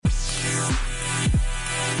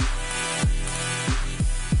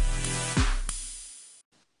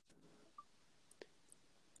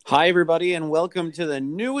Hi, everybody, and welcome to the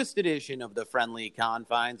newest edition of the Friendly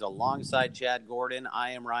Confines. Alongside Chad Gordon,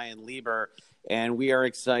 I am Ryan Lieber, and we are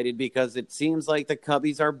excited because it seems like the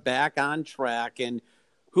Cubbies are back on track. And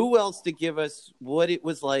who else to give us what it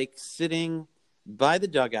was like sitting by the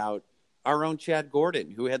dugout? Our own Chad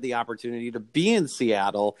Gordon, who had the opportunity to be in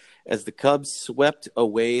Seattle as the Cubs swept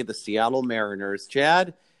away the Seattle Mariners.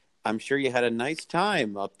 Chad, I'm sure you had a nice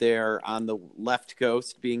time up there on the left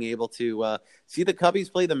coast, being able to see the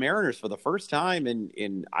Cubbies play the Mariners for the first time,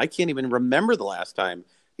 and I can't even remember the last time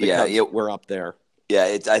the Cubs were up there. Yeah,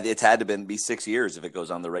 it's had to be 6 years if it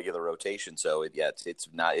goes on the regular rotation. So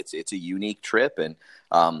it's a unique trip, and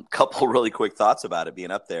couple really quick thoughts about it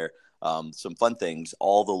being up there. Some fun things.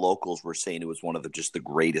 All the locals were saying it was one of the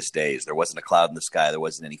greatest days. There wasn't a cloud in the sky. There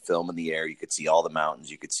wasn't any film in the air. You could see all the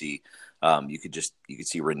mountains. You could see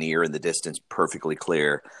Rainier in the distance, perfectly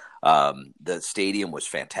clear. The stadium was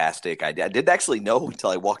fantastic. I didn't actually know until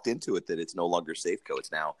I walked into it that it's no longer Safeco.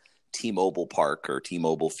 It's now T-Mobile Park or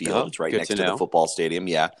T-Mobile Field. It's right next to the football stadium.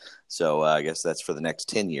 Yeah. So I guess that's for the next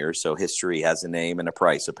 10 years. So history has a name and a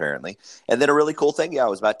price, apparently. And then a really cool thing. Yeah, it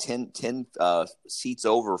was about 10 seats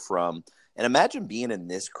over from – and imagine being in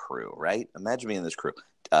this crew, right? Imagine being in this crew.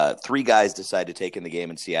 Three guys decided to take in the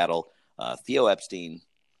game in Seattle. Theo Epstein,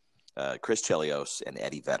 Chris Chelios, and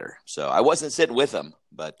Eddie Vedder. So I wasn't sitting with them,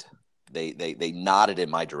 but they nodded in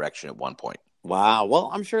my direction at one point. Wow.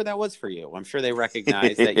 Well, I'm sure that was for you. I'm sure they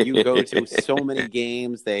recognize that you go to so many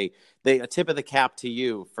games. They a tip of the cap to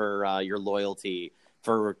you for your loyalty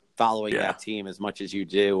for following that team as much as you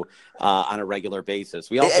do on a regular basis.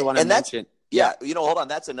 We also want to mention. Yeah, hold on.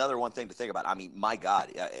 That's another one thing to think about. I mean, my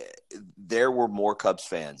God, there were more Cubs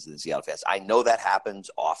fans than Seattle fans. I know that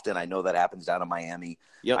happens often. I know that happens down in Miami.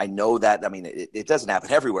 Yep. I know that. I mean, it doesn't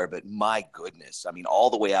happen everywhere, but my goodness. I mean, all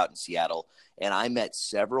the way out in Seattle. And I met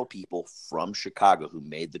several people from Chicago who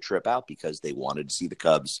made the trip out because they wanted to see the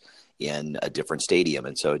Cubs in a different stadium.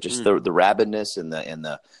 And so just the rabidness and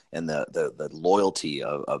the loyalty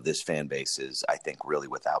of this fan base is, I think, really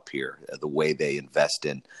without peer. The way they invest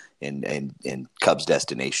in Cubs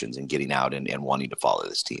destinations and getting out and wanting to follow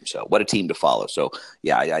this team. So what a team to follow. So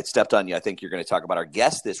yeah, I stepped on you. I think you're going to talk about our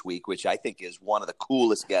guest this week, which I think is one of the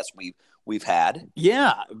coolest guests we've had.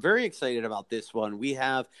 Yeah, very excited about this one. We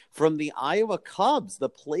have from the Iowa Cubs, the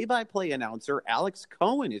play-by-play announcer, Alex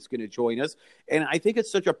Cohen, is going to join us. And I think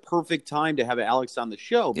it's such a perfect time to have Alex on the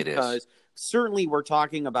show because certainly we're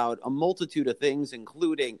talking about a multitude of things,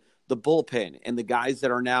 including the bullpen and the guys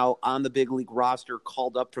that are now on the big league roster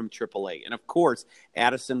called up from AAA. And of course,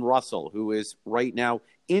 Addison Russell, who is right now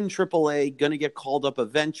in AAA, going to get called up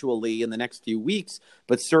eventually in the next few weeks.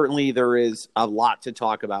 But certainly there is a lot to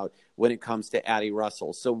talk about when it comes to Addie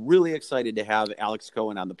Russell. So really excited to have Alex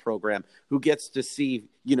Cohen on the program, who gets to see,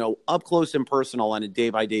 up close and personal on a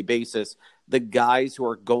day-by-day basis, the guys who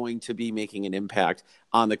are going to be making an impact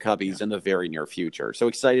on the Cubbies in the very near future. So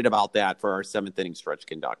excited about that for our seventh inning stretch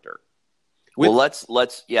conductor. Well, let's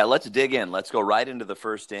dig in. Let's go right into the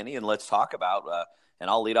first inning and let's talk about, and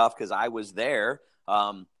I'll lead off because I was there.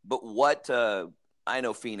 But what, I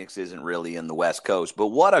know Phoenix isn't really in the West Coast, but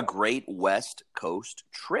what a great West Coast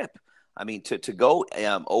trip. I mean, to go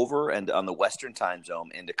over and on the Western time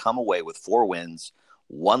zone and to come away with 4 wins,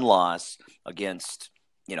 1 loss against,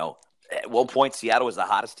 at one point, Seattle was the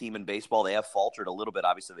hottest team in baseball. They have faltered a little bit.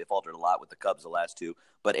 Obviously, they faltered a lot with the Cubs the last 2.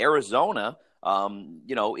 But Arizona,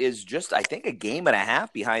 is just, I think, a game and a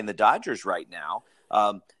half behind the Dodgers right now.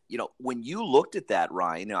 When you looked at that,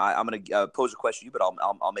 Ryan, I'm going to pose a question to you, but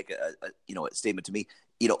I'll make a statement to me.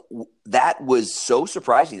 That was so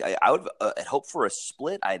surprising. I would have hoped for a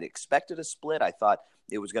split. I had expected a split. I thought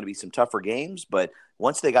it was going to be some tougher games, but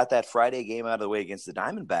once they got that Friday game out of the way against the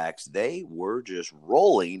Diamondbacks, they were just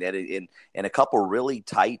rolling in a couple really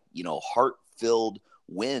tight, heart-filled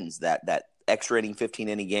wins. That extra inning,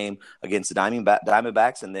 15-inning game against the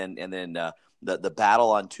Diamondbacks, and then the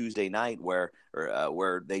battle on Tuesday night where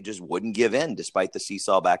they just wouldn't give in despite the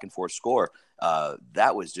seesaw back and forth score.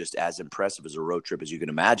 That was just as impressive as a road trip as you can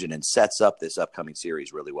imagine, and sets up this upcoming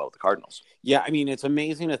series really well with the Cardinals. Yeah, I mean, it's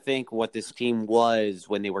amazing to think what this team was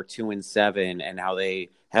when they were 2-7 and how they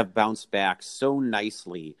have bounced back so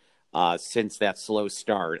nicely since that slow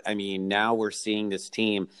start. I mean, now we're seeing this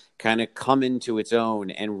team kind of come into its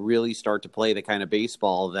own and really start to play the kind of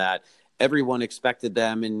baseball that everyone expected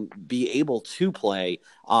them and be able to play.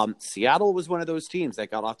 Seattle was one of those teams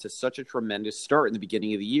that got off to such a tremendous start in the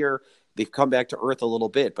beginning of the year. They've come back to earth a little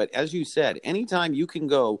bit. But as you said, anytime you can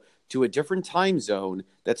go to a different time zone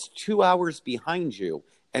that's 2 hours behind you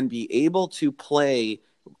and be able to play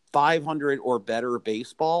 500 or better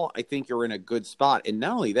baseball, I think you're in a good spot. And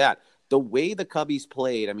not only that, the way the Cubbies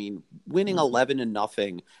played, I mean, winning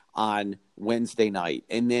 11-0 on Wednesday night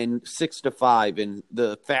and then 6-5 in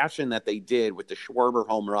the fashion that they did with the Schwarber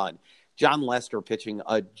home run. John Lester pitching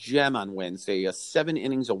a gem on Wednesday, a 7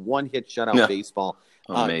 innings, a 1-hit shutout baseball.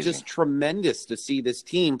 Just tremendous to see this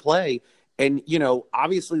team play. And,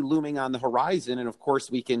 obviously looming on the horizon, and of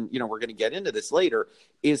course we can, we're going to get into this later,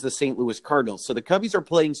 is the St. Louis Cardinals. So the Cubbies are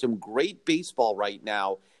playing some great baseball right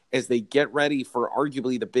now as they get ready for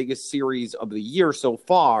arguably the biggest series of the year so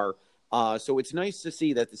far. So it's nice to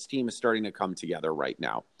see that this team is starting to come together right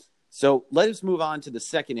now. So let us move on to the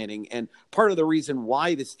second inning. And part of the reason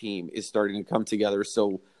why this team is starting to come together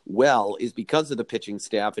so well is because of the pitching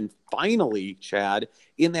staff. And finally, Chad,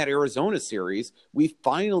 in that Arizona series, we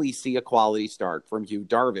finally see a quality start from Yu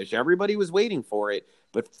Darvish. Everybody was waiting for it,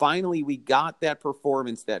 but finally we got that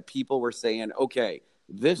performance that people were saying, okay,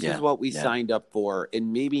 this is what we signed up for,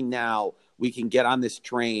 and maybe now we can get on this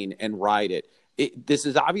train and ride it. This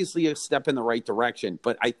is obviously a step in the right direction,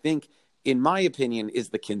 but I think, in my opinion, is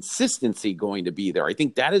the consistency going to be there? I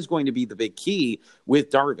think that is going to be the big key with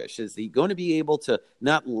Darvish. Is he going to be able to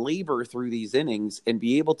not labor through these innings and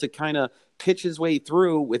be able to kind of pitch his way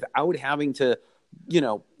through without having to,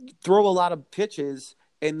 throw a lot of pitches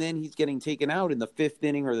and then he's getting taken out in the 5th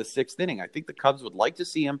inning or the 6th inning? I think the Cubs would like to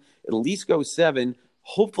see him at least go 7,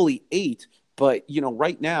 hopefully 8. But,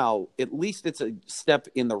 right now, at least it's a step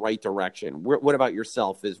in the right direction. What about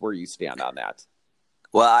yourself? Is where you stand on that?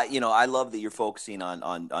 Well, I love that you're focusing on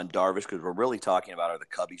Darvish, because we're really talking about, are the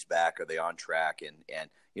Cubbies back? Are they on track? And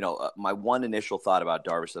my one initial thought about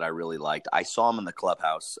Darvish that I really liked, I saw him in the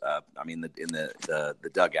clubhouse. In the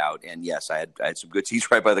dugout, and yes, I had some good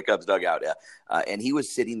seats right by the Cubs dugout. And he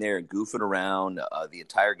was sitting there and goofing around the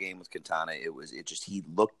entire game with Quintana. He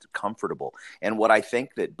looked comfortable. And what I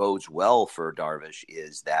think that bodes well for Darvish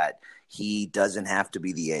is that he doesn't have to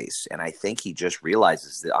be the ace. And I think he just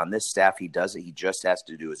realizes that on this staff, he just has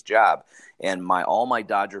to do his job. And all my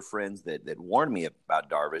Dodger friends that warned me about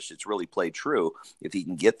Darvish, it's really played true. If he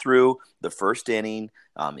can get through the first inning,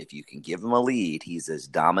 if you can give him a lead, he's as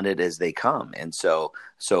dominant as they come. And so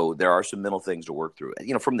there are some mental things to work through.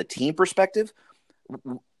 From the team perspective,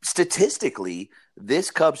 statistically,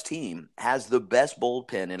 this Cubs team has the best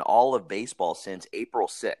bullpen in all of baseball since April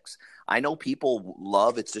 6th. I know people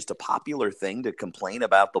it's just a popular thing to complain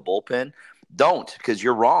about the bullpen. Don't, because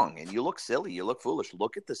you're wrong and you look silly. You look foolish.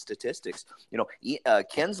 Look at the statistics.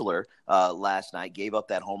 Kinsler last night gave up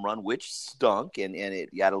that home run, which stunk, and it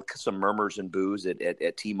had some murmurs and boos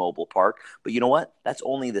at T-Mobile Park. But you know what? That's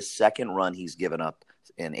only the second run he's given up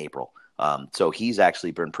in April. So he's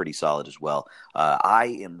actually been pretty solid as well.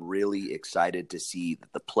 I am really excited to see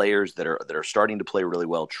the players that are starting to play really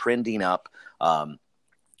well trending up.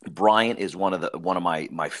 Bryant is one of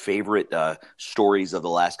my favorite stories of the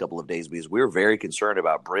last couple of days, because we were very concerned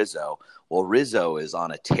about Rizzo. Well, Rizzo is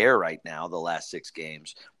on a tear right now, the last 6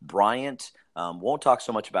 games. Bryant won't talk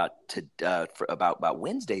so much about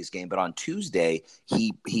Wednesday's game, but on Tuesday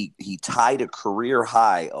he tied a career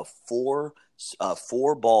high of four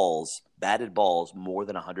batted balls more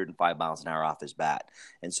than 105 miles an hour off his bat.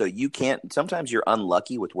 And so sometimes you're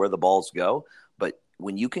unlucky with where the balls go, but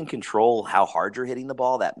when you can control how hard you're hitting the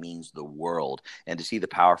ball, that means the world. And to see the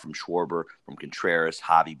power from Schwarber, from Contreras,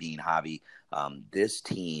 Javi being Javi, this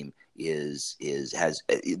team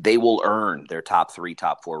they will earn their top 3,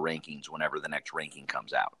 top 4 rankings whenever the next ranking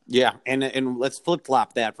comes out. Yeah, and let's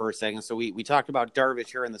flip-flop that for a second. So we talked about Darvish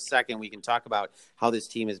here in the second. We can talk about how this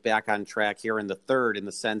team is back on track here in the third, in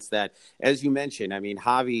the sense that, as you mentioned,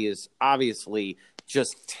 Javi is obviously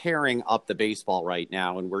just tearing up the baseball right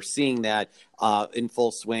now, and we're seeing that in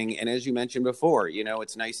full swing. And as you mentioned before,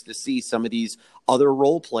 it's nice to see some of these other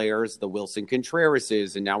role players, the Wilson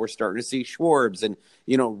Contrerases, and now we're starting to see Schwarbs and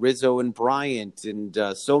Rizzo and Bryant, and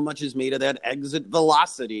so much is made of that exit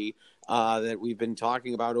velocity that we've been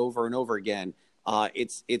talking about over and over again.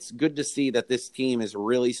 It's good to see that this team is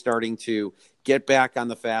really starting to get back on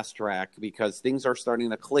the fast track, because things are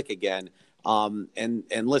starting to click again.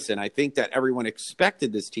 And listen, I think that everyone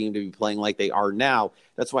expected this team to be playing like they are now.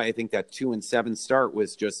 That's why I think that 2-7 start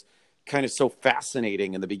was just kind of so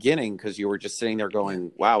fascinating in the beginning, because you were just sitting there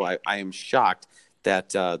going, wow, I am shocked that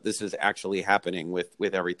this is actually happening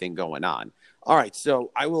with everything going on. All right,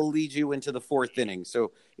 so I will lead you into the 4th inning.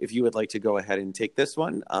 So if you would like to go ahead and take this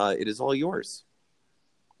one, it is all yours.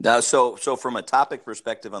 Now, so from a topic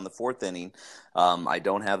perspective on the 4th inning, I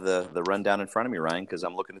don't have the rundown in front of me, Ryan, because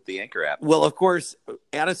I'm looking at the Anchor app. Well, of course,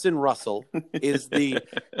 Addison Russell is the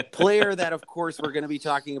player that, of course, we're going to be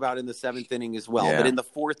talking about in the 7th inning as well. Yeah. But in the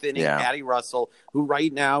 4th inning, Addie Russell, who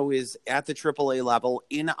right now is at the AAA level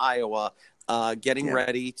in Iowa, getting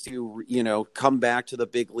ready to, come back to the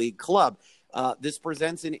big league club. This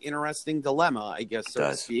presents an interesting dilemma, I guess, so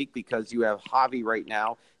to speak, because you have Javi right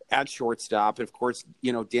now at shortstop. And of course,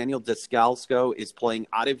 Daniel Descalso is playing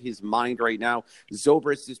out of his mind right now.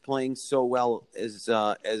 Zobrist is playing so well as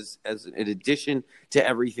an addition to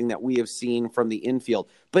everything that we have seen from the infield.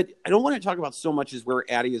 But I don't want to talk about so much as where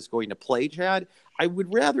Addy is going to play, Chad. I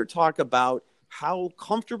would rather talk about how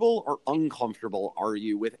comfortable or uncomfortable are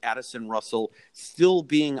you with Addison Russell still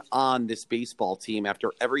being on this baseball team after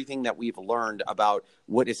everything that we've learned about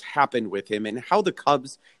what has happened with him and how the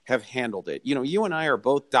Cubs have handled it? You and I are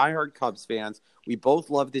both diehard Cubs fans. We both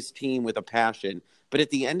love this team with a passion. But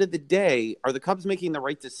at the end of the day, are the Cubs making the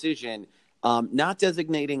right decision, not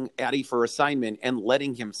designating Addy for assignment and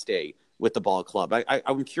letting him stay with the ball club?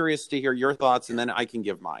 I'm curious to hear your thoughts, and then I can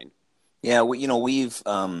give mine. Yeah,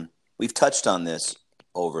 we've touched on this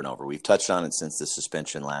over and over. We've touched on it since the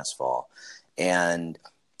suspension last fall. And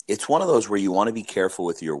it's one of those where you want to be careful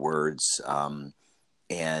with your words.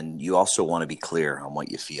 And you also want to be clear on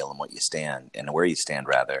what you feel and what you stand and where you stand,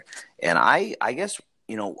 rather. And I guess,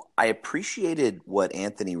 I appreciated what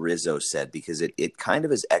Anthony Rizzo said, because it kind of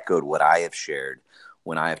has echoed what I have shared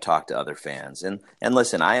when I have talked to other fans. And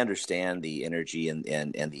listen, I understand the energy and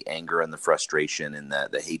the anger and the frustration and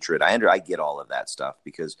the hatred. I get all of that stuff,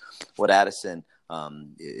 because what Addison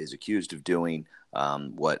is accused of doing,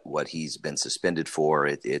 what he's been suspended for,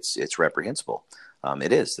 it's reprehensible.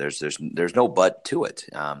 It is. There's no but to it.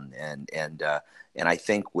 And I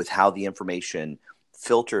think with how the information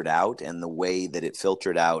filtered out and the way that it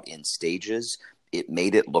filtered out in stages, it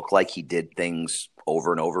made it look like he did things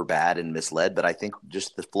over and over bad and misled. But I think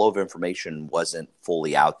just the flow of information wasn't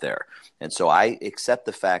fully out there. And so I accept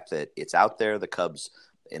the fact that it's out there. The Cubs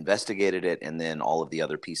investigated it, and then all of the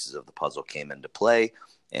other pieces of the puzzle came into play.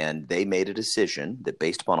 And they made a decision that,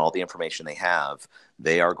 based upon all the information they have,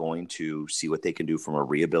 they are going to see what they can do from a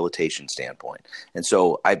rehabilitation standpoint. And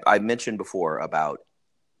so I mentioned before about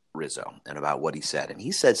Rizzo and about what he said. And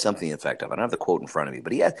he said something to the effect of, I don't have the quote in front of me,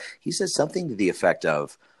 but he said something to the effect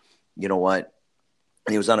of, you know what?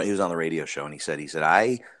 And he was on the radio show, and he said,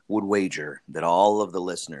 I would wager that all of the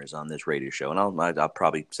listeners on this radio show, and I'll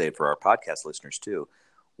probably say it for our podcast listeners too,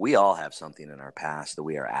 we all have something in our past that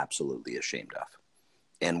we are absolutely ashamed of.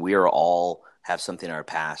 And we are all have something in our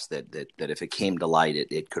past that if it came to light,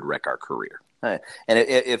 it could wreck our career. And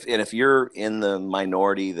if you're in the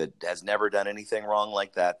minority that has never done anything wrong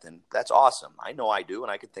like that, then that's awesome. I know I do,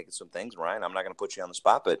 and I can think of some things, Ryan. I'm not going to put you on the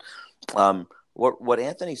spot, but what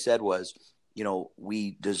Anthony said was,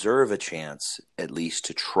 we deserve a chance at least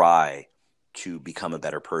to try to become a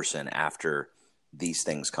better person after these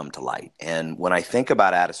things come to light. And when I think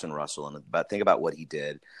about Addison Russell and think about what he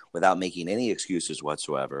did, without making any excuses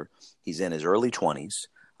whatsoever, he's in his early 20s.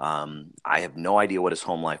 I have no idea what his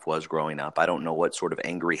home life was growing up. I don't know what sort of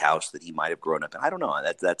angry house that he might have grown up in. I don't know.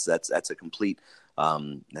 That's a complete.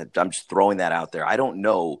 I'm just throwing that out there. I don't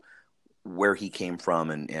know where he came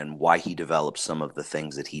from and why he developed some of the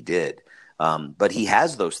things that he did. But he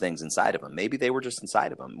has those things inside of him. Maybe they were just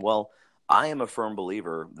inside of him. Well, I am a firm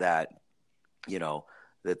believer that,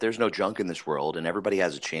 that there's no junk in this world, and everybody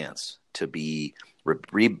has a chance to be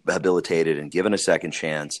rehabilitated and given a second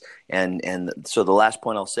chance. And so the last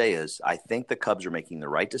point I'll say is, I think the Cubs are making the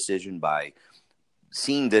right decision by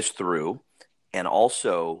seeing this through, and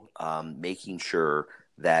also making sure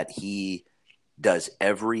that he does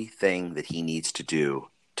everything that he needs to do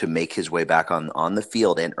to make his way back on the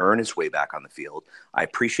field and earn his way back on the field. I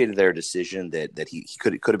appreciated their decision that he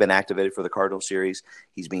could have been activated for the Cardinal series.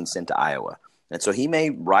 He's being sent to Iowa. And so he may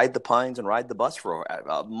ride the pines and ride the bus for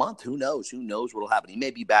a month. Who knows? Who knows what will happen? He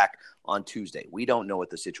may be back on Tuesday. We don't know what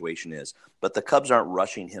the situation is. But the Cubs aren't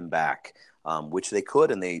rushing him back, which they could.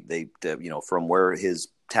 And they from where his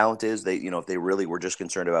talent is, if they really were just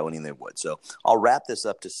concerned about winning, they would. So I'll wrap this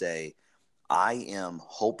up to say I am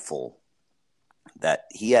hopeful that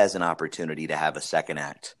he has an opportunity to have a second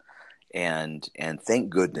act. And thank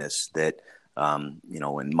goodness that,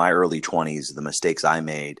 in my early 20s, the mistakes I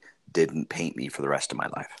made didn't paint me for the rest of my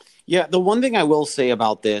life. Yeah, the one thing I will say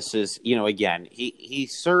about this is, again, he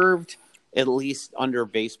served, at least under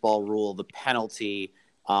baseball rule, the penalty.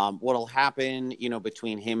 What'll happen,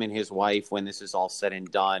 between him and his wife when this is all said and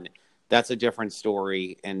done, that's a different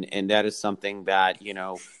story. And that is something that,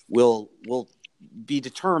 will be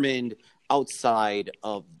determined outside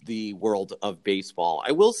of the world of baseball.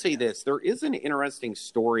 I will say this, there is an interesting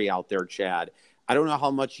story out there, Chad. I don't know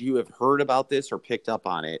how much you have heard about this or picked up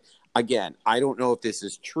on it. Again, I don't know if this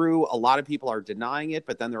is true. A lot of people are denying it,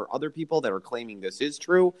 but then there are other people that are claiming this is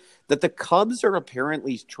true, that the Cubs are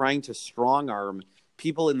apparently trying to strong arm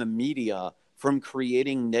people in the media from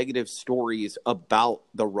creating negative stories about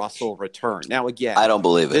the Russell return. Now, again, I don't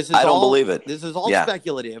believe it. I don't believe it. This is all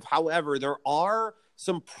speculative. However, there are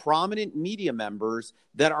some prominent media members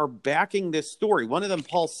that are backing this story. One of them,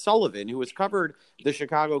 Paul Sullivan, who has covered the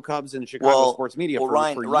Chicago Cubs and Chicago sports media for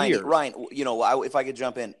years. Ryan, if I could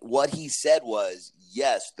jump in, what he said was,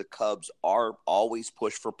 yes, the Cubs are always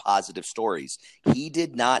push for positive stories. He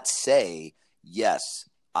did not say, yes,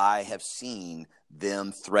 I have seen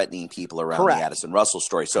them threatening people around the Addison Russell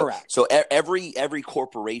story. So every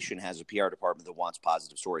corporation has a PR department that wants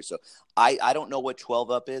positive stories. So I don't know what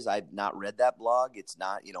 12 Up is. I've not read that blog. It's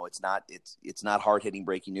not, it's not hard-hitting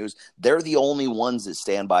breaking news. They're the only ones that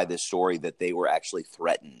stand by this story that they were actually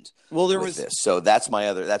threatened. Well, there was this. So that's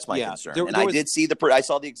my concern. I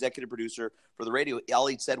saw the executive producer for the radio. All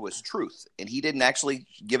he said was truth, and he didn't actually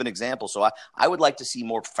give an example. So I would like to see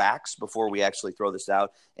more facts before we actually throw this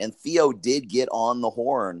out. And Theo did get on the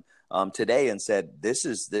horn today and said, this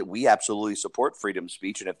is that we absolutely support freedom of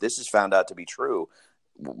speech. And if this is found out to be true,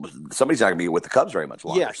 somebody's not going to be with the Cubs very much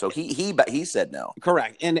longer. Yeah. So he said no.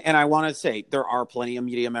 Correct. And I want to say there are plenty of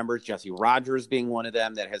media members, Jesse Rogers being one of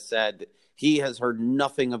them, that has said that he has heard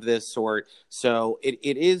nothing of this sort. So it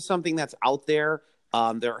is something that's out there.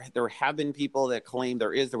 There have been people that claim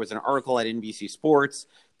there was an article at NBC Sports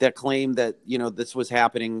that claimed that, this was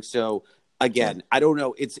happening. So again, I don't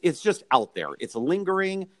know. It's just out there. It's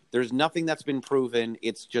lingering. There's nothing that's been proven.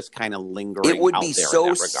 It's just kind of lingering. It would be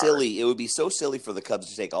so silly. It would be so silly for the Cubs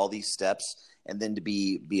to take all these steps and then to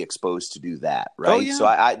be exposed to do that, right? Oh, yeah. So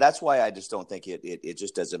I that's why I just don't think it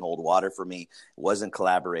just doesn't hold water for me. It wasn't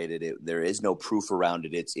collaborated. There is no proof around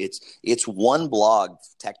it. It's one blog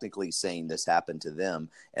technically saying this happened to them,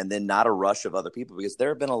 and then not a rush of other people, because there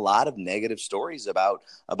have been a lot of negative stories about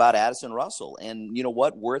Addison Russell. And you know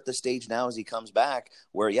what? We're at the stage now as he comes back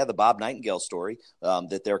where, the Bob Nightingale story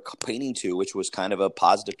that they're painting to, which was kind of a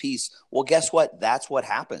positive piece. Well, guess what? That's what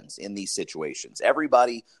happens in these situations.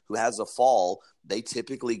 Everybody who has a fall, they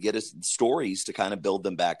typically get us stories to kind of build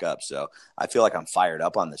them back up. So I feel like I'm fired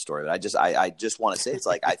up on this story, but I just want to say, it's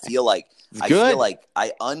like, I feel like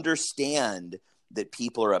I understand that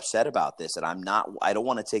people are upset about this, and I don't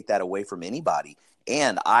want to take that away from anybody.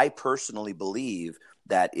 And I personally believe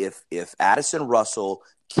that if Addison Russell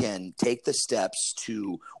can take the steps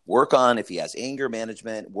to work on, if he has anger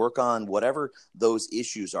management, work on whatever those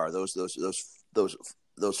issues are,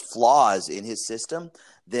 those flaws in his system,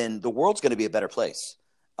 then the world's going to be a better place.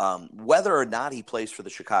 Whether or not he plays for the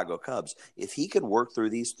Chicago Cubs, if he could work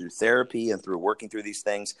through these through therapy and through working through these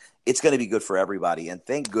things, it's going to be good for everybody. And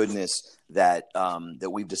thank goodness that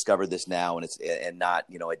we've discovered this now, and not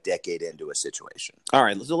a decade into a situation. All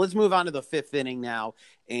right, so let's move on to the fifth inning now.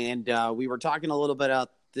 And we were talking a little bit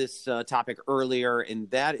about this topic earlier, and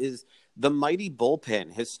that is the mighty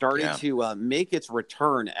bullpen has started to make its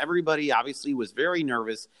return. Everybody obviously was very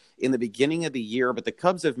nervous in the beginning of the year, but the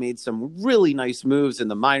Cubs have made some really nice moves in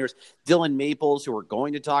the minors. Dylan Maples, who we're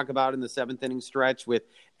going to talk about in the seventh inning stretch with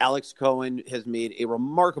Alex Cohen, has made a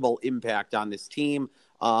remarkable impact on this team,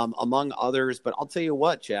 among others. But I'll tell you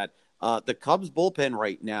what, Chad, the Cubs bullpen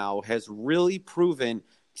right now has really proven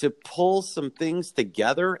to pull some things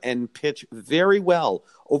together and pitch very well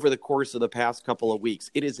over the course of the past couple of weeks.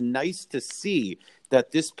 It is nice to see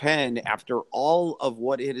that this pen, after all of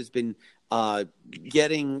what it has been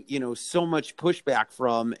getting, so much pushback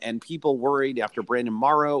from, and people worried after Brandon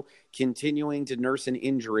Morrow continuing to nurse an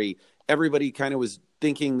injury, everybody kind of was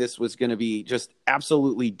thinking this was going to be just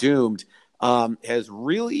absolutely doomed, has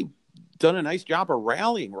really done a nice job of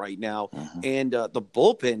rallying right now. Mm-hmm. And the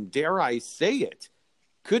bullpen, dare I say it,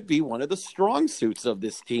 could be one of the strong suits of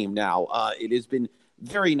this team now. It has been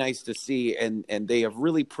very nice to see, and they have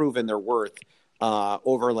really proven their worth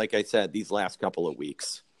over, like I said, these last couple of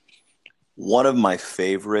weeks. One of my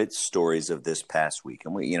favorite stories of this past week,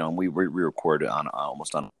 and we recorded on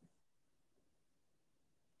almost on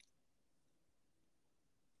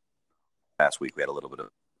last week. We had a little bit of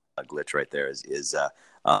a glitch right there.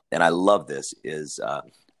 And I love this.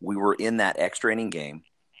 We were in that extra inning game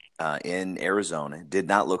in Arizona. Did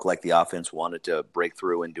not look like the offense wanted to break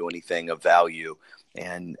through and do anything of value.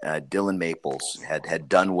 And Dylan Maples had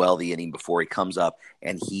done well the inning before. He comes up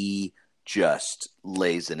and he just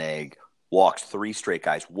lays an egg, walks three straight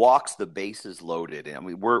guys, walks the bases loaded. And I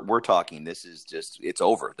mean, we're talking, this is just, it's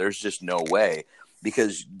over. There's just no way.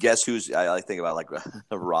 Because guess who's, I think about like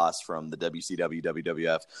Ross from the WCW,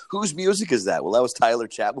 WWF. Whose music is that? Well, that was Tyler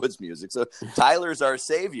Chatwood's music. So Tyler's our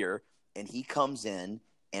savior, and he comes in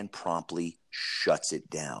and promptly shuts it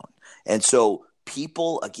down. And so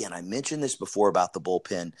people, again, I mentioned this before about the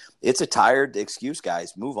bullpen. It's a tired excuse,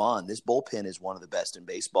 guys. Move on. This bullpen is one of the best in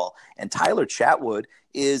baseball. And Tyler Chatwood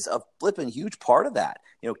is a flipping huge part of that.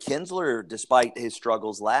 Kinsler, despite his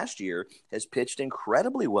struggles last year, has pitched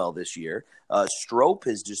incredibly well this year. Strop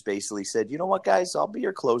has just basically said, you know what, guys, I'll be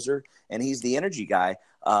your closer. And he's the energy guy.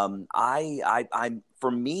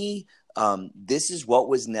 For me, this is what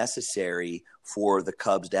was necessary for the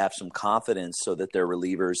Cubs to have some confidence so that their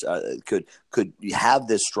relievers could have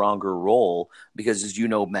this stronger role, because, as you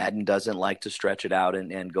know, Madden doesn't like to stretch it out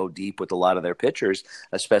and go deep with a lot of their pitchers,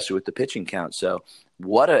 especially with the pitching count. So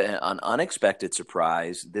what an unexpected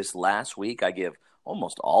surprise this last week. I give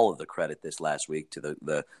almost all of the credit this last week to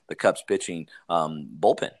the Cubs pitching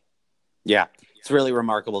bullpen. Yeah, it's really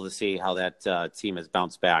remarkable to see how that team has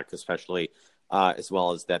bounced back, especially as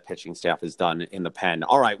well as that pitching staff has done in the pen.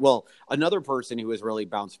 All right, well, another person who has really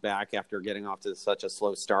bounced back after getting off to such a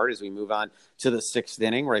slow start as we move on to the sixth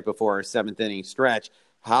inning, right before our seventh inning stretch.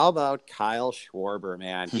 How about Kyle Schwarber,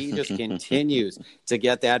 man? He just continues to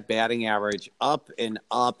get that batting average up. And,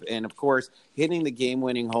 of course, hitting the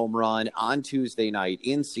game-winning home run on Tuesday night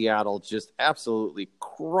in Seattle, just absolutely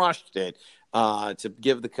crushed it to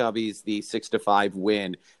give the Cubbies the 6-5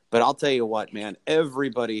 win. But I'll tell you what, man,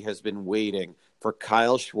 everybody has been waiting for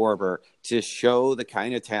Kyle Schwarber to show the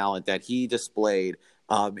kind of talent that he displayed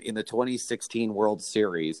in the 2016 World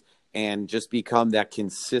Series and just become that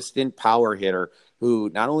consistent power hitter who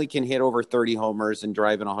not only can hit over 30 homers and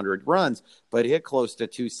drive in 100 runs, but hit close to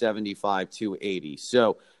 275, 280.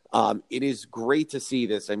 So it is great to see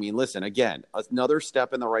this. I mean, listen, again, another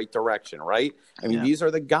step in the right direction, right? I mean, These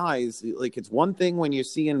are the guys, like, it's one thing when you're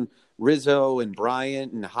seeing Rizzo and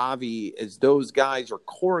Bryant and Javi as those guys are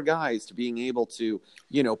core guys to being able to,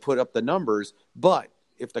 put up the numbers. But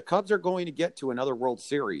if the Cubs are going to get to another World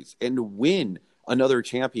Series and win another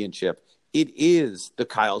championship, it is the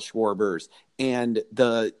Kyle Schwarbers and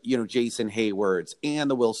the, Jason Haywards and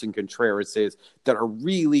the Wilson Contrerases that are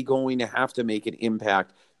really going to have to make an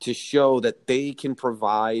impact to show that they can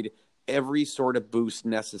provide every sort of boost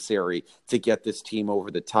necessary to get this team over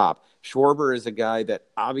the top. Schwarber is a guy that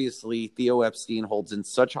obviously Theo Epstein holds in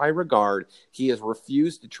such high regard. He has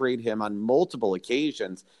refused to trade him on multiple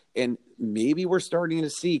occasions. And maybe we're starting to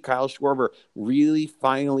see Kyle Schwarber really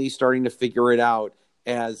finally starting to figure it out.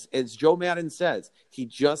 As Joe Madden says, he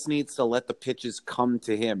just needs to let the pitches come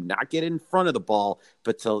to him, not get in front of the ball,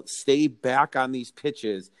 but to stay back on these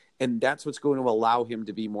pitches. And that's what's going to allow him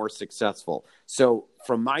to be more successful. So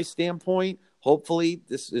from my standpoint, hopefully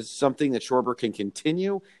this is something that Schwarber can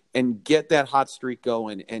continue and get that hot streak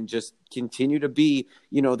going and just continue to be,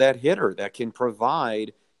 that hitter that can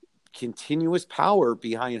provide continuous power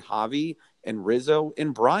behind Javi and Rizzo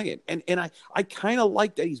and Bryant. And I kind of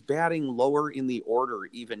like that he's batting lower in the order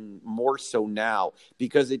even more so now,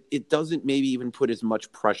 because it doesn't maybe even put as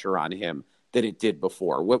much pressure on him than it did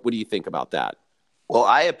before. What do you think about that? Well,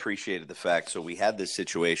 I appreciated the fact. So we had this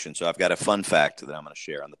situation. So I've got a fun fact that I'm going to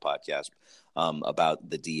share on the podcast about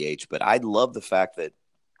the DH. But I love the fact that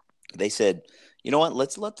they said, you know what,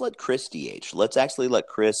 let's let Chris DH. Let's actually let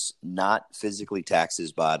Chris not physically tax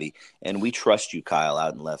his body. And we trust you, Kyle,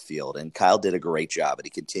 out in left field. And Kyle did a great job, and he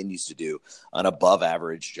continues to do an above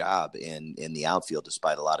average job in the outfield,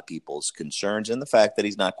 despite a lot of people's concerns and the fact that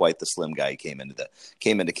he's not quite the slim guy he came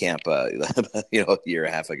into camp a year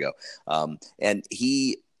and a half ago. And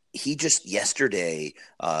he just yesterday,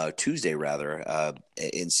 Tuesday rather,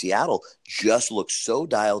 in Seattle, just looked so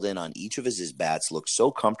dialed in on each of his bats, looked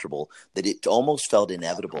so comfortable that it almost felt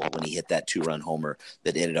inevitable when he hit that 2-run homer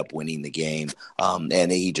that ended up winning the game.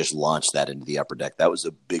 And he just launched that into the upper deck. That was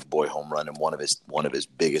a big boy home run and one of his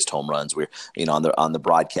biggest home runs. We're on the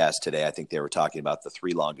broadcast today, I think they were talking about the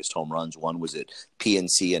 3 longest home runs. One was at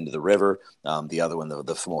PNC into the river. The other one,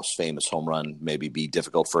 the most famous home run, maybe be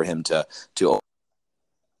difficult for him to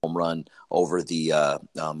home run over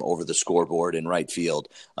the scoreboard in right field.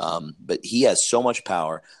 But he has so much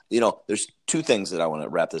power. There's 2 things that I want to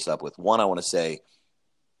wrap this up with. One, I want to say,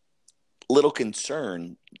 little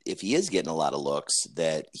concern if he is getting a lot of looks,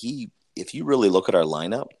 that if you really look at our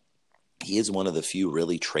lineup, he is one of the few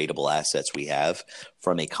really tradable assets we have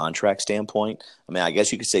from a contract standpoint. I mean, I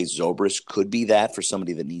guess you could say Zobrist could be that for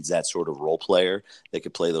somebody that needs that sort of role player that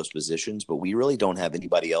could play those positions, but we really don't have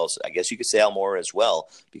anybody else. I guess you could say Almora as well,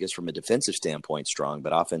 because from a defensive standpoint, strong,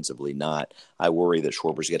 but offensively not. I worry that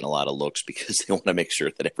Schwarber's getting a lot of looks because they want to make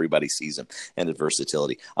sure that everybody sees him and the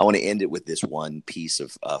versatility. I want to end it with this one piece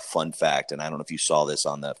of fun fact, and I don't know if you saw this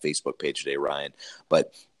on the Facebook page today, Ryan,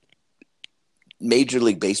 but Major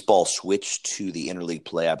League Baseball switched to the interleague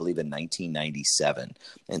play, I believe, in 1997.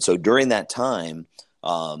 And so during that time,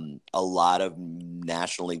 a lot of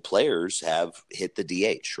National League players have hit the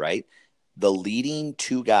DH, right? The leading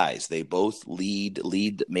two guys, they both lead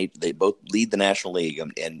the National League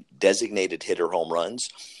and designated hitter home runs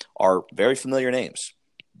are very familiar names.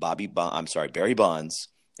 Barry Bonds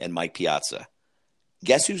and Mike Piazza.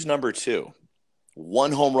 Guess who's number 2?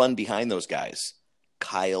 1 home run behind those guys.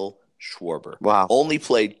 Kyle Schwarber. Wow. Only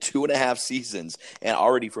played 2.5 seasons and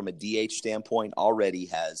already from a DH standpoint already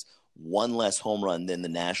has 1 less home run than the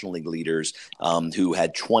National League leaders who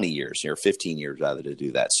had 20 years or 15 years rather to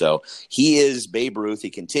do that. So he is Babe Ruth. He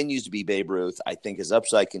continues to be Babe Ruth. I think his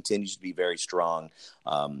upside continues to be very strong.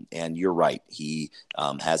 And you're right. He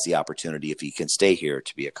has the opportunity, if he can stay here,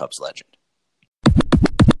 to be a Cubs legend.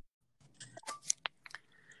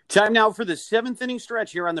 Time now for the 7th inning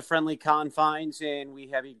stretch here on the Friendly Confines, and we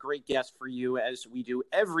have a great guest for you as we do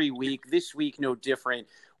every week. This week, no different.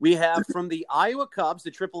 We have from the Iowa Cubs,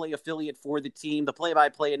 the AAA affiliate for the team, the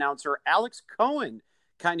play-by-play announcer, Alex Cohen,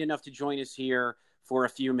 kind enough to join us here for a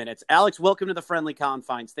few minutes. Alex, welcome to the Friendly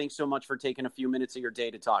Confines. Thanks so much for taking a few minutes of your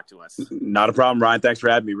day to talk to us. Not a problem, Ryan. Thanks for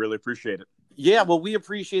having me. Really appreciate it. Yeah, well, we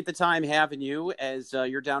appreciate the time having you as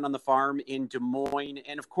you're down on the farm in Des Moines.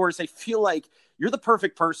 And, of course, I feel like you're the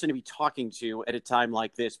perfect person to be talking to at a time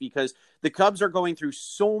like this because the Cubs are going through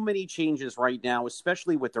so many changes right now,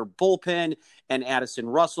 especially with their bullpen and Addison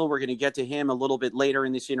Russell. We're going to get to him a little bit later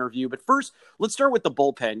in this interview. But first, let's start with the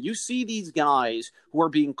bullpen. You see these guys who are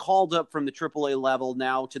being called up from the AAA level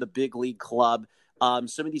now to the big league club.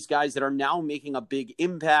 Some of these guys that are now making a big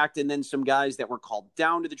impact, and then some guys that were called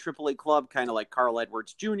down to the AAA club, kind of like Carl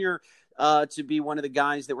Edwards Jr., to be one of the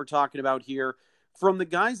guys that we're talking about here. From the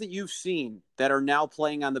guys that you've seen that are now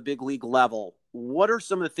playing on the big league level, what are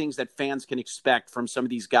some of the things that fans can expect from some of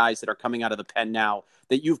these guys that are coming out of the pen now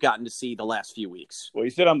that you've gotten to see the last few weeks? Well,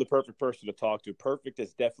 you said I'm the perfect person to talk to. Perfect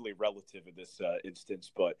is definitely relative in this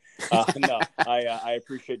instance, but no, I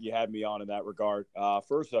appreciate you having me on in that regard.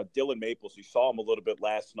 First, Dylan Maples, you saw him a little bit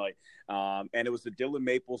last night, and it was the Dylan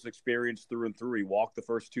Maples experience through and through. He walked the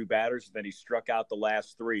first 2 batters, and then he struck out the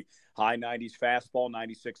last 3. High 90s fastball,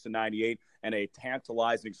 96 to 98, and a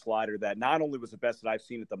tantalizing slider that not only was the best that I've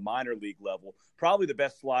seen at the minor league level, probably the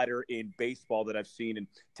best slider in baseball that I've seen in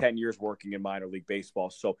 10 years working in minor league baseball.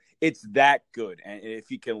 So it's that good. And if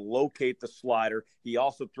he can locate the slider, he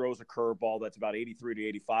also throws a curveball that's about 83 to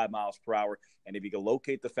 85 miles per hour. And if he can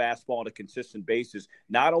locate the fastball on a consistent basis,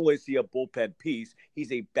 not only is he a bullpen piece,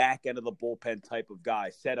 he's a back end of the bullpen type of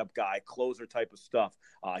guy, setup guy, closer type of stuff.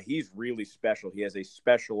 He's really special. He has a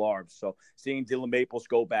special arm. So seeing Dylan Maples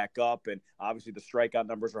go back up, and obviously the strikeout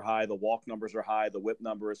numbers are high, the walk numbers are high, the whip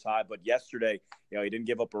number is high. But yesterday, he didn't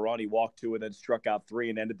give up a run. He walked 2 and then struck out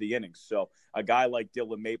 3 and ended the innings. So a guy like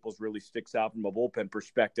Dylan Maples really sticks out from a bullpen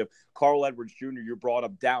perspective. Carl Edwards Jr., you brought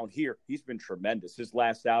up down here. He's been tremendous. His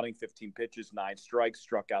last outing, 15 pitches, 9 strikes,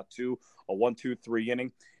 struck out 2, a 1-2-3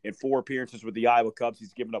 inning. In 4 appearances with the Iowa Cubs,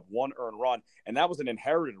 he's given up 1 earned run, and that was an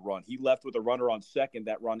inherited run. He left with a runner on second.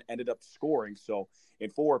 That run ended up scoring. So in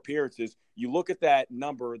 4 appearances, you look at that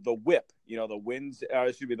number, the whip, the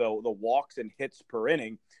the walks and hits per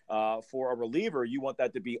inning. For a reliever, you want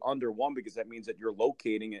that to be under 1 because that means that you're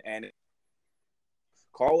locating and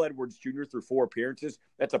Carl Edwards Jr. through 4 appearances,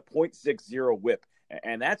 that's a .60 whip.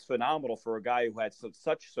 And that's phenomenal for a guy who had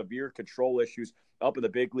such severe control issues up in the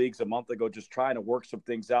big leagues a month ago, just trying to work some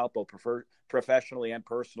things out, both professionally and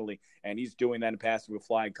personally. And he's doing that and passing with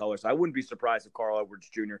flying colors. I wouldn't be surprised if Carl Edwards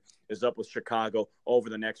Jr. is up with Chicago over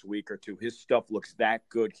the next week or 2. His stuff looks that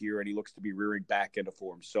good here, and he looks to be rearing back into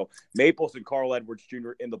form. So Maples and Carl Edwards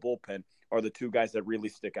Jr. in the bullpen are the 2 guys that really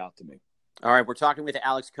stick out to me. All right, we're talking with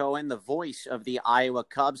Alex Cohen, the voice of the Iowa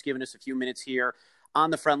Cubs, giving us a few minutes here on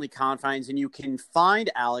the Friendly Confines. And you can find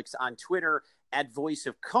Alex on Twitter at Voice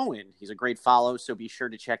of Cohen. He's a great follow, so be sure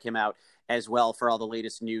to check him out as well for all the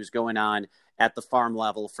latest news going on at the farm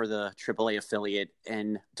level for the AAA affiliate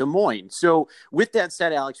in Des Moines. So with that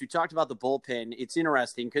said, Alex, we talked about the bullpen. It's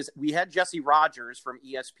interesting because we had Jesse Rogers from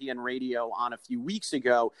ESPN Radio on a few weeks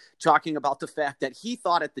ago talking about the fact that he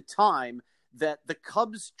thought at the time that the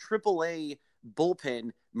Cubs AAA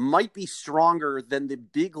bullpen might be stronger than the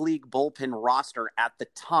big league bullpen roster at the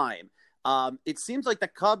time. It seems like the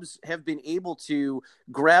Cubs have been able to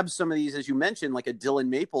grab some of these, as you mentioned, like a Dylan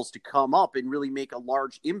Maples to come up and really make a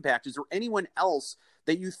large impact. Is there anyone else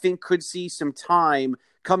that you think could see some time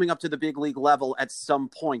coming up to the big league level at some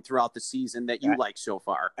point throughout the season that you like so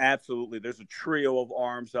far? Absolutely. There's a trio of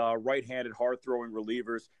arms, right-handed, hard-throwing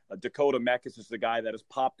relievers. Dakota Mekkes is the guy that has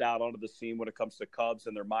popped out onto the scene when it comes to Cubs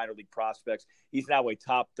and their minor league prospects. He's now a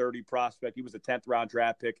top 30 prospect. He was a 10th-round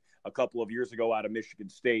draft pick a couple of years ago out of Michigan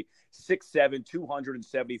State. 6'7",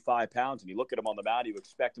 275 pounds. And you look at him on the mound, you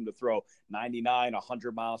expect him to throw 99,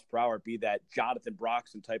 100 miles per hour, be that Jonathan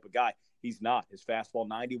Broxton type of guy. He's not. His fastball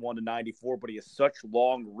 91 to 94, but he has such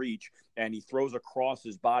long reach, and he throws across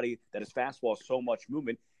his body that his fastball has so much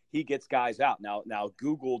movement. He gets guys out. Now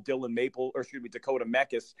Google Dakota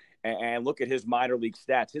Mekkes and look at his minor league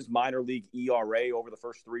stats. His minor league ERA over the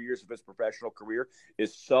first 3 years of his professional career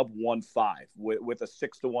is sub 1.5 with a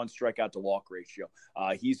 6-to-1 strikeout to walk ratio.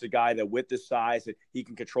 He's a guy that with this size, he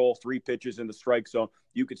can control 3 pitches in the strike zone.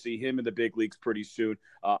 You could see him in the big leagues pretty soon.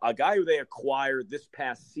 A guy who they acquired this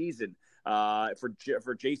past season for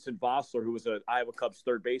Jason Vossler, who was an Iowa Cubs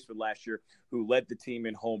third baseman last year, who led the team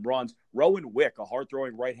in home runs. Rowan Wick, a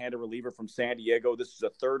hard-throwing right-handed reliever from San Diego. This is a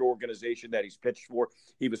third organization that he's pitched for.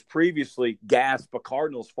 He was previously Gasp, a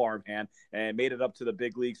Cardinals farmhand, and made it up to the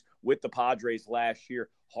big leagues with the Padres last year.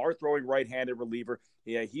 Hard-throwing right-handed reliever.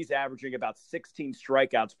 Yeah, he's averaging about 16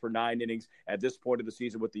 strikeouts per 9 innings at this point of the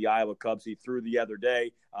season with the Iowa Cubs. He threw the other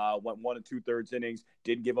day, went 1 2/3 innings,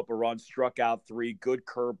 didn't give up a run, struck out 3, good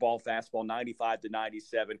curveball, fastball 95 to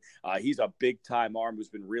 97. He's a big-time arm who's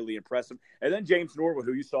been really impressive. And then James Norwood,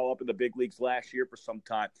 who you saw up in the big leagues last year for some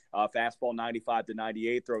time, fastball 95 to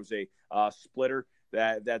 98, throws a splitter.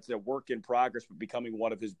 That's a work in progress, but becoming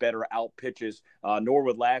one of his better out pitches.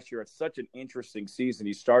 Norwood last year had such an interesting season.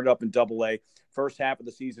 He started up in Double-A. First half of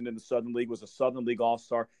the season in the Southern League, was a Southern League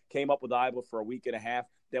All-Star. Came up with Iowa for a week and a half.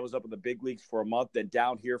 Then was up in the big leagues for a month. Then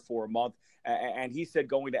down here for a month. And he said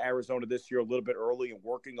going to Arizona this year a little bit early and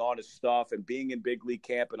working on his stuff and being in big league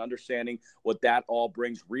camp and understanding what that all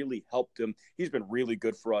brings really helped him. He's been really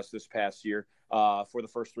good for us this past year. For the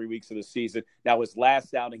first 3 weeks of the season. Now, his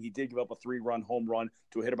last outing, he did give up a 3-run home run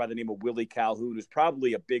to a hitter by the name of Willie Calhoun, who's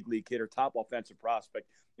probably a big league hitter, top offensive prospect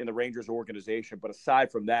in the Rangers organization. But aside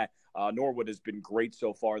from that, Norwood has been great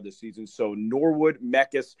so far this season. So Norwood,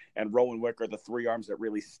 Mekkes, and Rowan Wick are the 3 arms that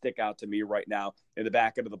really stick out to me right now in the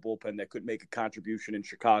back end of the bullpen that could make a contribution in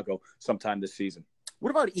Chicago sometime this season. What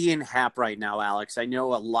about Ian Happ right now, Alex? I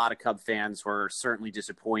know a lot of Cub fans were certainly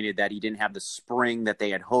disappointed that he didn't have the spring that they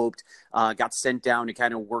had hoped, got sent down to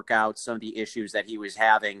kind of work out some of the issues that he was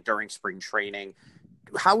having during spring training.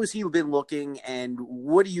 How has he been looking, and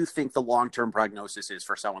what do you think the long-term prognosis is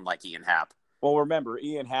for someone like Ian Happ? Well, remember,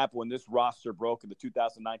 Ian Happ, when this roster broke and the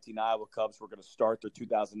 2019 Iowa Cubs were going to start their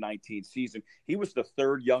 2019 season, he was the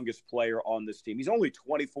 3rd youngest player on this team. He's only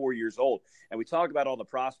 24 years old. And we talk about all the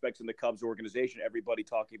prospects in the Cubs organization, everybody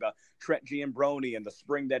talking about Trent Giambrone and the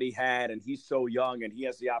spring that he had, and he's so young and he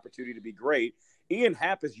has the opportunity to be great. Ian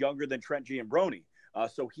Happ is younger than Trent Giambrone.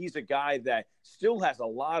 So he's a guy that still has a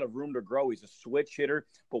lot of room to grow. He's a switch hitter.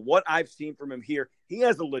 But what I've seen from him here, he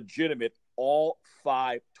has a legitimate all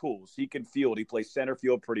 5 tools. He can field. He plays center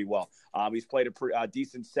field pretty well. He's played a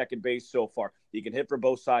decent second base so far. He can hit from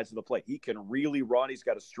both sides of the plate. He can really run. He's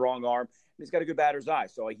got a strong arm. And he's got a good batter's eye.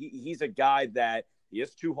 So he's a guy that he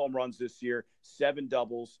has 2 home runs this year, 7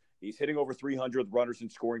 doubles. He's hitting over 300 with runners in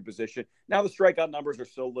scoring position. Now the strikeout numbers are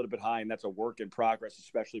still a little bit high, and that's a work in progress,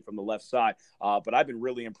 especially from the left side. But I've been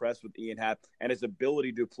really impressed with Ian Happ and his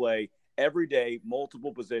ability to play every day,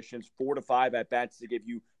 multiple positions, 4 to 5 at-bats to give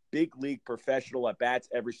you big league professional at-bats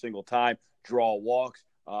every single time, draw walks.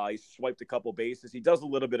 He's swiped a couple bases. He does a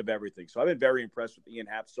little bit of everything. So I've been very impressed with Ian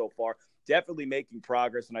Happ so far. Definitely making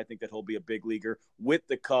progress, and I think that he'll be a big leaguer with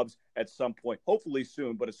the Cubs at some point, hopefully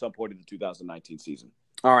soon, but at some point in the 2019 season.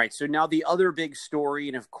 All right, so now the other big story,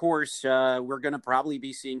 and of course, we're going to probably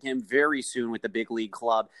be seeing him very soon with the big league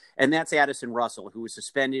club, and that's Addison Russell, who was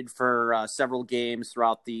suspended for several games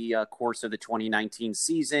throughout the course of the 2019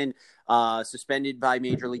 season, suspended by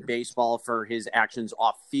Major League Baseball for his actions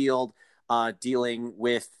off field, dealing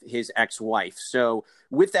with his ex-wife. So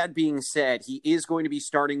with that being said, he is going to be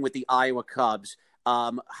starting with the Iowa Cubs.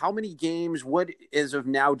 How many games, what as of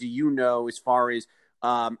now do you know as far as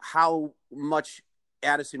how much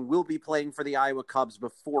Addison will be playing for the Iowa Cubs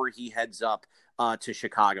before he heads up to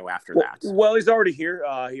Chicago after that? Well, he's already here.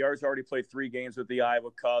 He has already played 3 games with the Iowa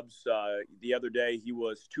Cubs. The other day, he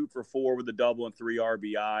was 2 for 4 with a double and 3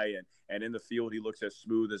 RBI, and in the field, he looks as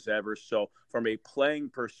smooth as ever. So from a playing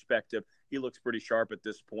perspective, he looks pretty sharp at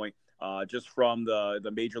this point. just from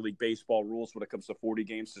the Major League Baseball rules when it comes to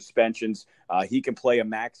 40-game suspensions. He can play a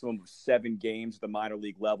maximum of 7 games at the minor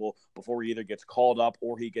league level before he either gets called up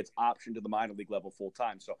or he gets optioned to the minor league level full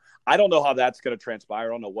time. So I don't know how that's going to transpire.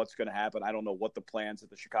 I don't know what's going to happen. I don't know what the plans that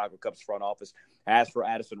the Chicago Cubs front office has for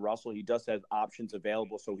Addison Russell. He does have options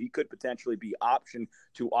available, so he could potentially be optioned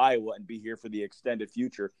to Iowa and be here for the extended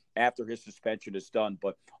future after his suspension is done.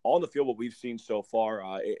 But on the field, what we've seen so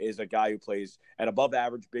far is a guy who plays at above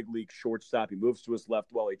average big league shortstop. He moves to his left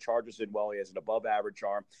well. He charges in well. He has an above average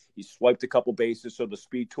arm. He swiped a couple bases, so the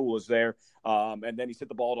speed tool is there. And then he's hit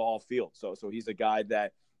the ball to all field. So he's a guy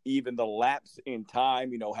that even the lapse in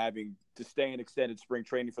time, having to stay in extended spring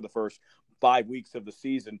training for the first 5 weeks of the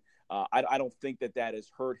season, I don't think that has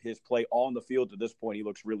hurt his play on the field to this point. He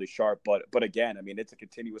looks really sharp. But again, I mean, it's a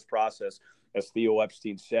continuous process, as Theo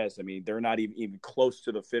Epstein says. I mean, they're not even close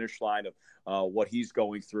to the finish line of what he's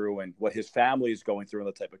going through and what his family is going through and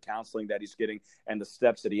the type of counseling that he's getting and the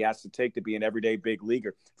steps that he has to take to be an everyday big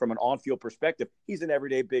leaguer. From an on-field perspective, he's an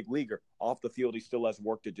everyday big leaguer. Off the field, he still has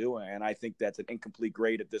work to do, and I think that's an incomplete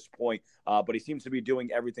grade at this point. But he seems to be doing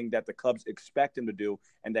everything that the Cubs expect him to do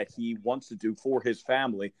and that he wants to do for his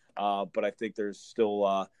family. But I think there's still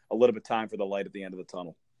a little bit of time for the light at the end of the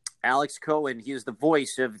tunnel. Alex Cohen, he is the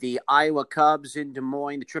voice of the Iowa Cubs in Des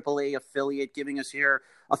Moines, the AAA affiliate, giving us here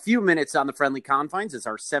a few minutes on the Friendly Confines as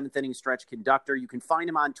our 7th inning stretch conductor. You can find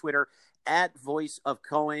him on Twitter at Voice of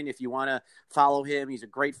Cohen if you want to follow him. He's a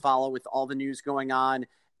great follow with all the news going on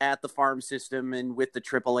at the farm system and with the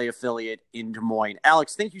AAA affiliate in Des Moines.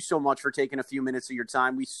 Alex, thank you so much for taking a few minutes of your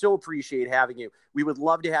time. We so appreciate having you. We would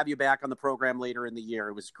love to have you back on the program later in the year.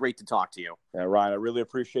 It was great to talk to you. Yeah, Ryan, I really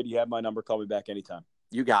appreciate you have my number. Call me back anytime.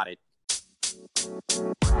 You got it.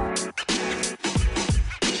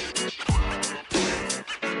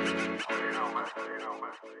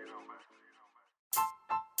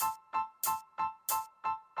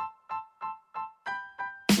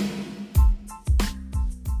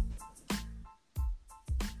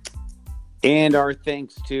 And our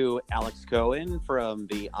thanks to Alex Cohen from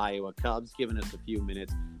the Iowa Cubs, giving us a few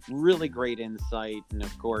minutes. Really great insight. And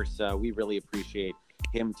of course, we really appreciate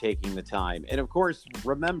him taking the time. And of course,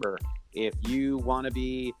 remember, if you want to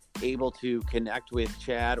be able to connect with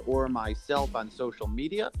Chad or myself on social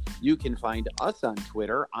media, you can find us on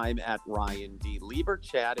Twitter. I'm at Ryan D. Lieber.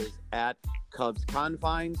 Chad is at Cubs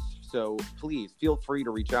Confines. So please feel free to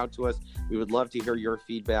reach out to us. We would love to hear your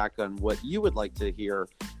feedback on what you would like to hear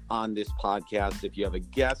on this podcast. If you have a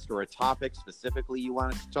guest or a topic specifically you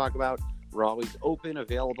want us to talk about, we're always open,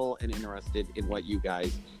 available, and interested in what you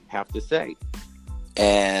guys have to say.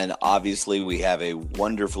 And obviously, we have a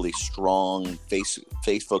wonderfully strong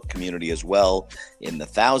Facebook community as well in the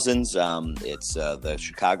thousands. It's the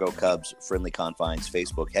Chicago Cubs Friendly Confines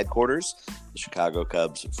Facebook headquarters. The Chicago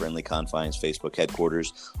Cubs Friendly Confines Facebook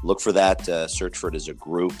headquarters. Look for that. Search for it as a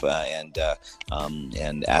group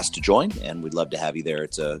and ask to join. And we'd love to have you there.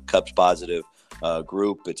 It's a Cubs positive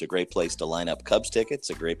group. It's a great place to line up Cubs tickets.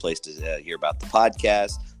 A great place to hear about the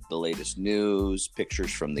podcast, the latest news,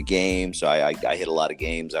 pictures from the game. So I hit a lot of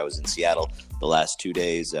games. I was in Seattle the last 2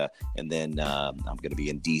 days, and then I'm going to be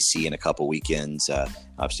in DC in a couple weekends,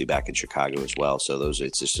 obviously back in Chicago as well. So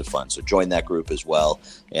it's just fun. So join that group as well.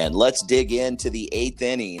 And let's dig into the 8th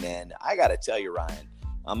inning. And I got to tell you, Ryan,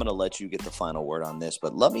 I'm going to let you get the final word on this,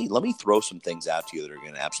 but let me throw some things out to you that are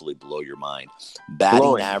going to absolutely blow your mind.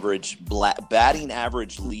 Batting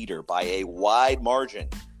average leader by a wide margin,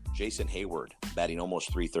 Jason Heyward, batting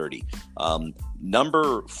almost 330.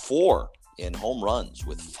 Number 4 in home runs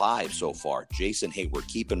with 5 so far, Jason Heyward.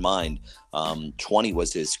 Keep in mind, 20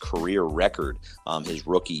 was his career record, his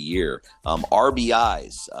rookie year.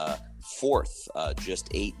 RBIs, 4th, just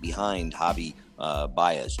 8 behind Javi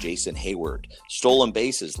Baez, Jason Heyward. Stolen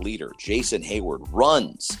bases leader, Jason Heyward.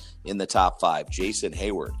 Runs in the top 5, Jason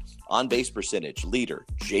Heyward. On base percentage leader,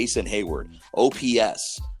 Jason Heyward.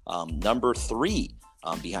 OPS, number 3.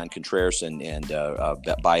 Behind Contreras and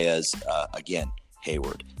Baez, again,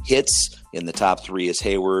 Heyward. Hits in the top 3 is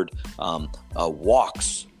Heyward.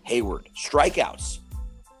 Walks, Heyward. Strikeouts,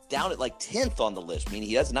 down at like 10th on the list, meaning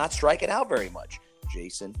he does not strike it out very much.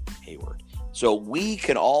 Jason Heyward. So we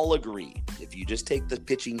can all agree, if you just take the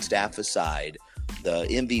pitching staff aside, the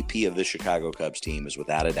MVP of the Chicago Cubs team is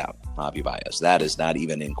without a doubt Javi Baez. That is not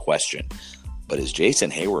even in question. But is Jason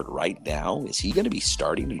Heyward right now, is he going to be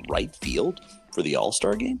starting in right field for the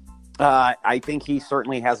All-Star game? I think he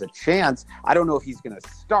certainly has a chance. I don't know if he's going to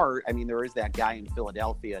start. I mean, there is that guy in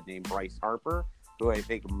Philadelphia named Bryce Harper, who I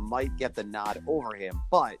think might get the nod over him.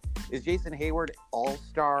 But is Jason Heyward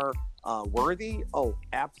All-Star worthy? Oh,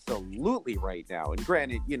 absolutely right now. And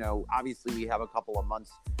granted, obviously we have a couple of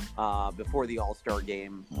months before the All-Star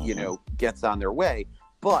game, gets on their way.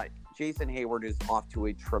 But Jason Hayward is off to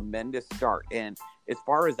a tremendous start. And as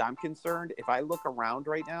far as I'm concerned, if I look around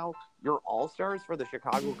right now, your All-Stars for the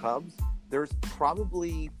Chicago Cubs, there's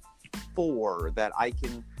probably 4 that I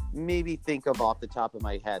can maybe think of off the top of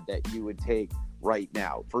my head that you would take right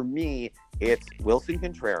now. For me, it's Wilson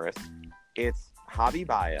Contreras, it's Javi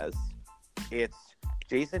Baez, it's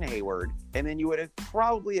Jason Hayward, and then you would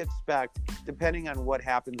probably expect, depending on what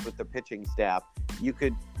happens with the pitching staff, you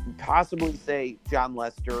could possibly say John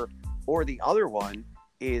Lester, or the other one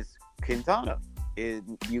is Quintana.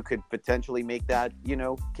 You could potentially make that,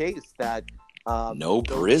 case that no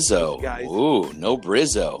Brizzo. Ooh, no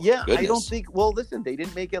Brizzo. Yeah, goodness. I don't think. Well, listen, they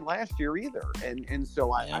didn't make it last year either, and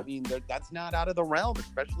so I mean that's not out of the realm,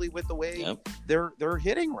 especially with the way they're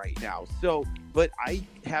hitting right now. So, but I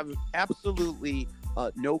have absolutely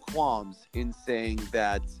no qualms in saying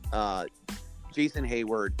that Jason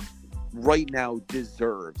Hayward right now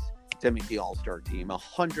deserves to make the All-Star team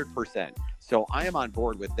 100%. So I am on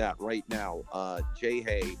board with that right now. Jay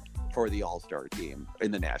Hay for the All-Star team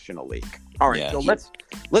in the National League. All right,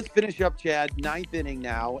 let's finish up, Chad. 9th inning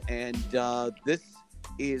now, and this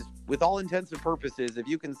is, with all intents and purposes, if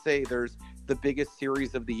you can say there's the biggest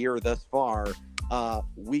series of the year thus far,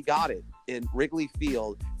 we got it in Wrigley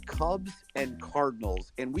Field, Cubs and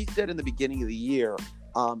Cardinals. And we said in the beginning of the year,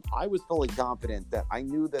 I was fully confident that I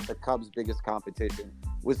knew that the Cubs' biggest competition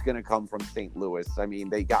was going to come from St. Louis. I mean,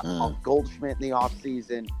 they got Goldschmidt in the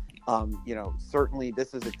offseason. Certainly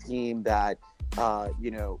this is a team that,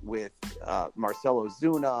 with Marcell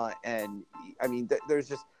Ozuna, and I mean, there's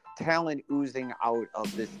just talent oozing out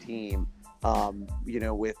of this team,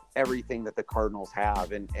 with everything that the Cardinals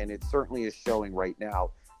have. And it certainly is showing right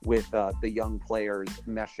now with the young players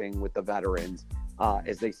meshing with the veterans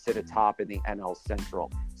as they sit atop in the NL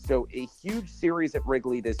Central. So a huge series at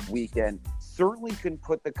Wrigley this weekend certainly can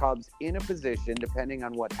put the Cubs in a position, depending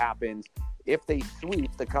on what happens. If they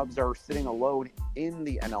sweep, the Cubs are sitting alone in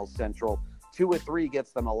the NL Central. 2-3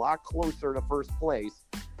 gets them a lot closer to first place.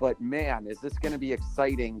 But man, is this going to be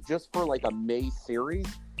exciting just for like a May series?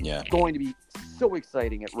 Yeah. It's going to be so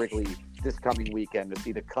exciting at Wrigley this coming weekend to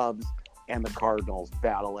see the Cubs and the Cardinals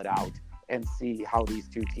battle it out and see how these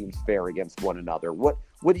two teams fare against one another. What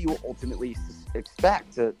do you ultimately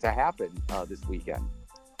expect to happen this weekend?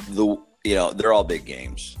 They're all big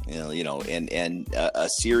games, and a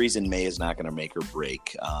series in May is not going to make or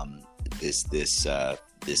break this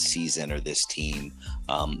season or this team.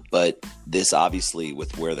 But this, obviously,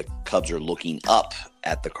 with where the Cubs are looking up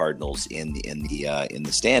at the Cardinals in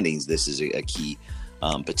the standings, this is a key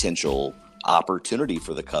potential opportunity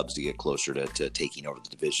for the Cubs to get closer to taking over the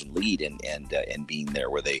division lead and being there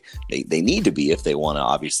where they need to be if they want to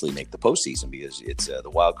obviously make the postseason, because it's the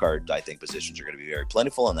wild card, I think, positions are going to be very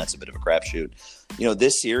plentiful, and that's a bit of a crapshoot.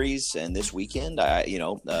 This series and this weekend,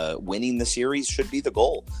 winning the series should be the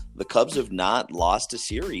goal. The Cubs have not lost a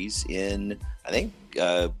series in, I think,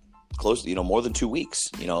 close, more than 2 weeks,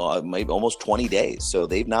 maybe almost 20 days. So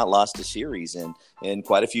they've not lost a series in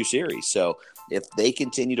quite a few series. So if they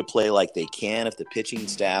continue to play like they can, if the pitching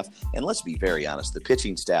staff, and let's be very honest, the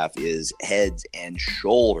pitching staff is heads and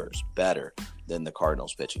shoulders better than the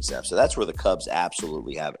Cardinals pitching staff. So that's where the Cubs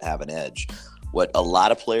absolutely have an edge. What a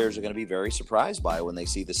lot of players are going to be very surprised by when they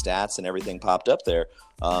see the stats and everything popped up there,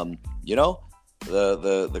 the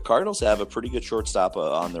Cardinals have a pretty good shortstop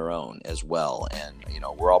on their own as well. And,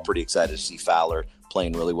 we're all pretty excited to see Fowler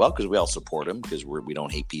playing really well because we all support him because we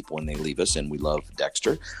don't hate people when they leave us, and we love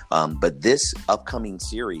Dexter. But this upcoming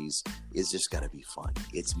series is just going to be fun.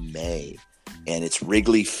 It's May, and it's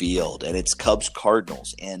Wrigley Field, and it's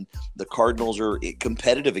Cubs-Cardinals, and the Cardinals are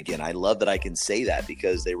competitive again. I love that I can say that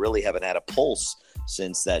because they really haven't had a pulse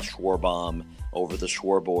since that Schwarber over the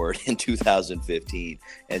scoreboard in 2015.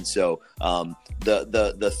 And so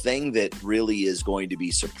the thing that really is going to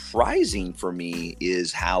be surprising for me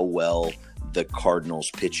is how well the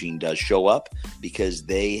Cardinals pitching does show up, because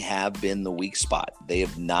they have been the weak spot. They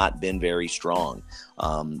have not been very strong.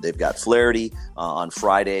 They've got Flaherty on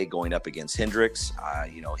Friday going up against Hendricks.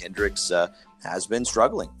 Hendricks has been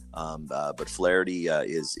struggling, but Flaherty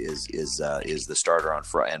is the starter on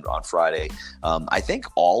Friday. I think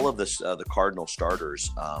all of the Cardinal starters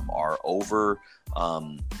are over.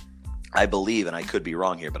 I believe, and I could be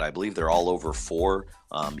wrong here, but I believe they're all over 4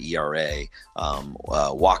 ERA.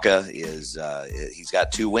 Waka he's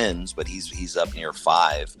got 2 wins, but he's up near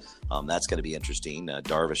 5. That's going to be interesting.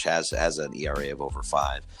 Darvish has an ERA of over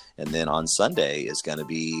 5, and then on Sunday is going to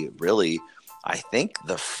be really, I think,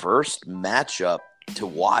 the first matchup to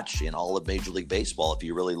watch in all of Major League Baseball, if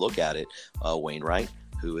you really look at it. Wainwright,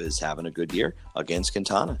 who is having a good year against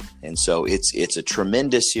Quintana. And so it's a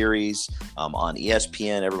tremendous series on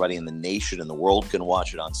ESPN. Everybody in the nation and the world can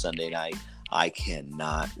watch it on Sunday night. I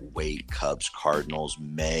cannot wait. Cubs, Cardinals,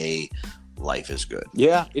 May. Life is good.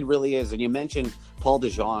 Yeah, it really is. And you mentioned Paul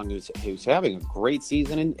DeJong, who's having a great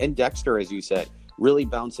season, and Dexter, as you said, really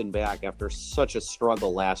bouncing back after such a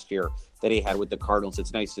struggle last year that he had with the Cardinals.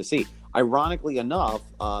 It's nice to see. Ironically enough,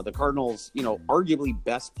 the Cardinals, arguably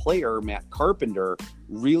best player, Matt Carpenter,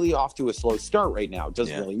 really off to a slow start right now.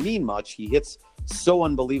 Doesn't really mean much. He hits so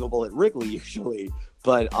unbelievable at Wrigley usually.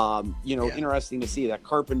 But, interesting to see that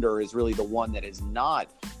Carpenter is really the one that has not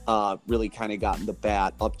really kind of gotten the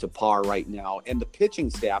bat up to par right now. And the pitching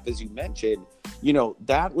staff, as you mentioned,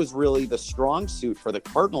 that was really the strong suit for the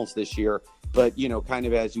Cardinals this year. But, kind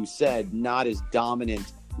of as you said, not as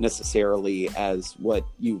dominant necessarily as what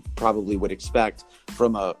you probably would expect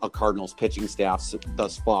from a Cardinals pitching staff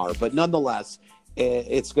thus far. But nonetheless,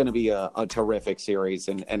 it's going to be a terrific series,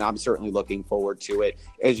 and I'm certainly looking forward to it.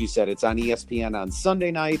 As you said, it's on ESPN on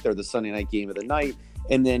Sunday night. They're the Sunday night game of the night.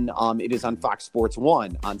 And then it is on Fox Sports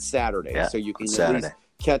 1 on Saturday. Yeah, so you can at least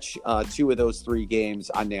catch 2 of those 3 games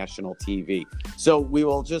on national TV. So we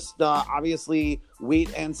will just obviously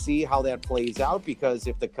wait and see how that plays out, because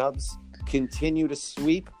if the Cubs continue to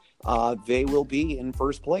sweep, they will be in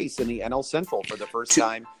first place in the NL Central for the first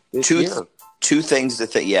time this year. Two things to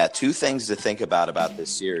think about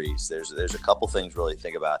this series. There's a couple things really to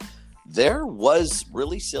think about. There was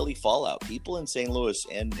really silly fallout. People in St. Louis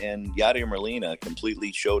and Yadier Molina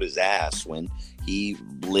completely showed his ass when he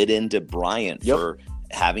lit into Bryant for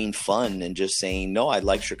having fun and just saying, no, I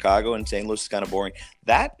like Chicago and St. Louis is kind of boring.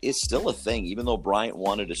 That is still a thing, even though Bryant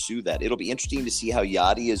wanted to sue that. It'll be interesting to see how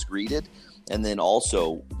Yadi is greeted. And then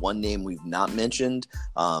also one name we've not mentioned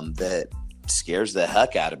that scares the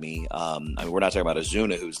heck out of me. We're not talking about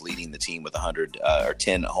Ozuna, who's leading the team with 100 or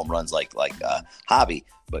 10 home runs like Hobby,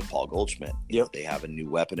 but Paul Goldschmidt. They have a new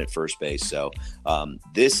weapon at first base. So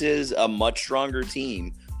this is a much stronger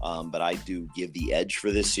team, but I do give the edge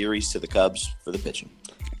for this series to the Cubs for the pitching.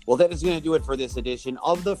 Well, that is going to do it for this edition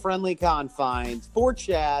of the Friendly Confines. For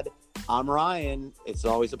Chad, I'm Ryan. It's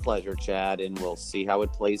always a pleasure, Chad, and we'll see how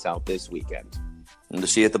it plays out this weekend. And to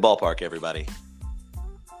see you at the ballpark, everybody.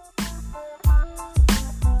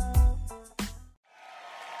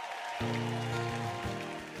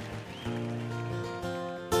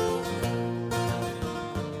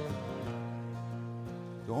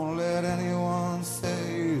 Don't let anyone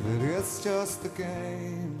say that it's just a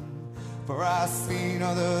game, for I've seen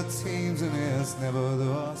other teams and it's never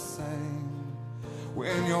the same.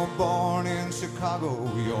 When you're born in Chicago,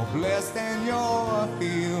 you're blessed and you're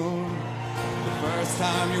healed. The first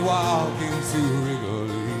time you walk into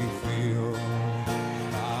Wrigley